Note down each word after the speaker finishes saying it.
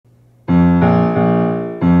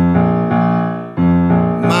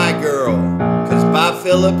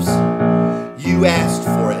Phillips, you asked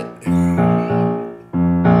for it.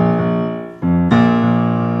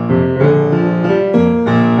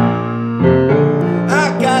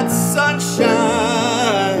 I got sunshine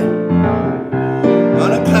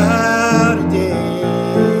on a cloudy day.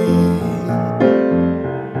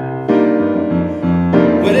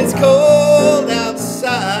 When it's cold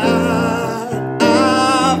outside,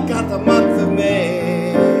 I've got the month of May.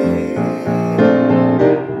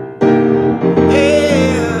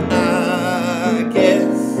 Yeah, I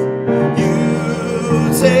guess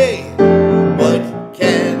you'd say, what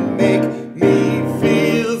can make me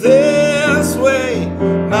feel this way,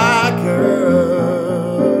 my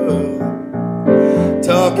girl?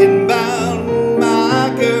 Talking about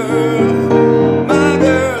my girl, my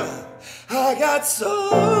girl. I got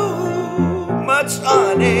so much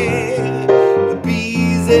honey, the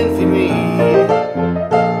bees envy me.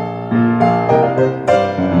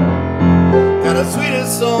 Got a sweeter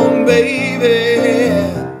song, baby,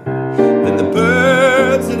 than the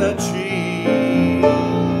birds in a tree.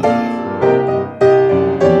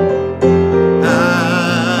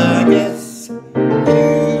 I guess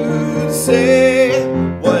you'd say,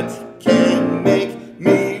 what can make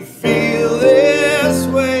me feel this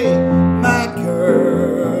way, my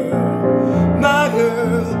girl, my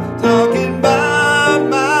girl, talking about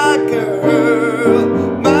my girl,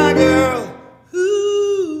 my girl.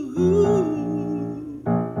 Ooh, ooh.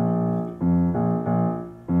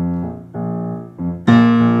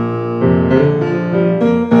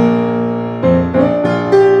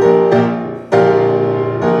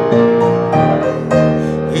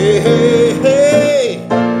 Hey, hey, hey.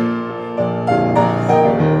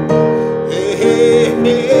 Hey,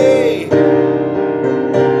 hey, hey.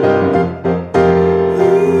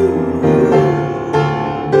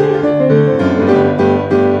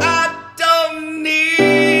 I don't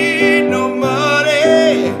need no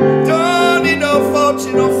money, don't need no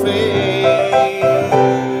fortune or fame.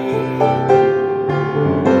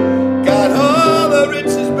 Got all the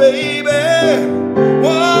riches, baby,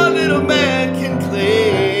 one little man can claim.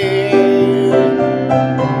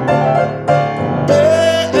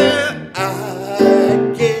 Yeah, I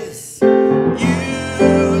guess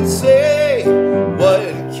you'd say,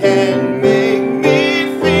 what can make me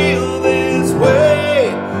feel this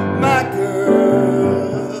way, my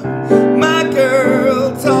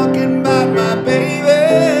girl, talking about my baby,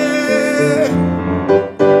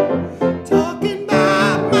 talking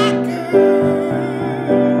about my girl.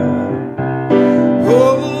 Oh,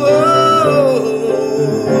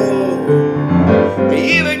 I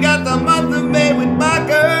even got the month of May with my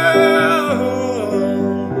girl.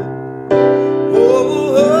 Oh,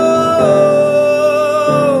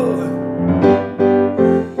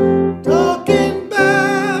 talking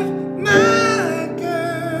about my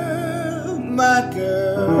girl, my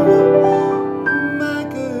girl, my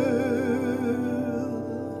girl.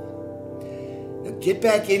 Now get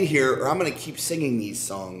back in here, or I'm gonna keep singing these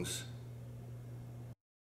songs.